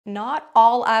Not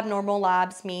all abnormal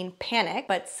labs mean panic,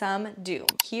 but some do.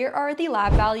 Here are the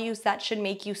lab values that should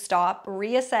make you stop,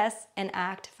 reassess, and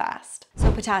act fast.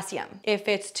 So potassium. If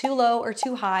it's too low or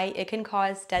too high, it can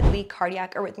cause deadly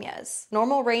cardiac arrhythmias.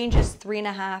 Normal range is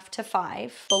 3.5 to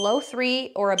 5. Below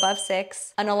 3 or above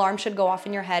 6, an alarm should go off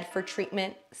in your head for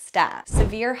treatment stat.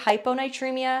 Severe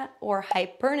hyponatremia or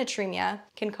hypernatremia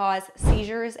can cause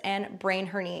seizures and brain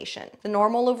herniation. The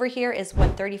normal over here is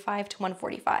 135 to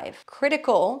 145.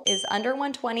 Critical is under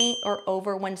 120 or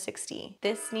over 160.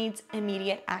 This needs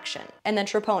immediate action. And then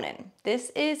troponin.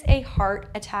 This is a heart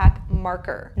attack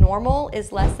marker. Normal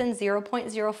is less than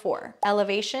 0.04.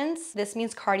 Elevations, this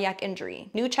means cardiac injury.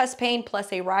 New chest pain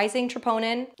plus a rising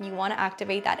troponin, you want to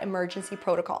activate that emergency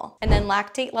protocol. And then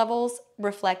lactate levels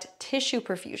reflect tissue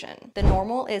perfusion. The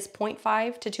normal is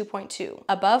 0.5 to 2.2.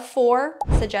 Above 4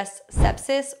 suggests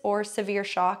sepsis or severe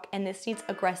shock, and this needs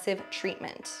aggressive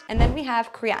treatment. And then we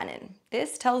have creatinine.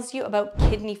 This tells you about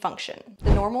kidney function.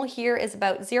 The normal here is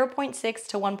about 0.6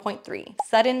 to 1.3.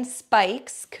 Sudden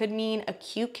spikes could mean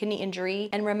acute kidney injury,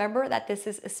 and remember that this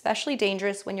is especially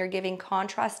dangerous when you're giving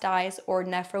contrast dyes or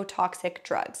nephrotoxic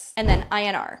drugs. And then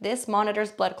INR. This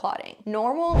monitors blood clotting.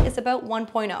 Normal is about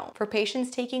 1.0. For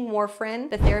patients taking warfarin,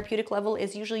 the therapeutic level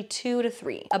is usually 2 to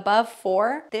 3. Above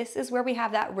 4, this is where we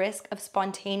have that risk of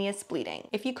spontaneous bleeding.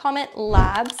 If you comment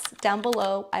labs down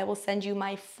below, I will send you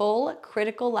my full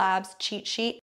critical labs cheat sheet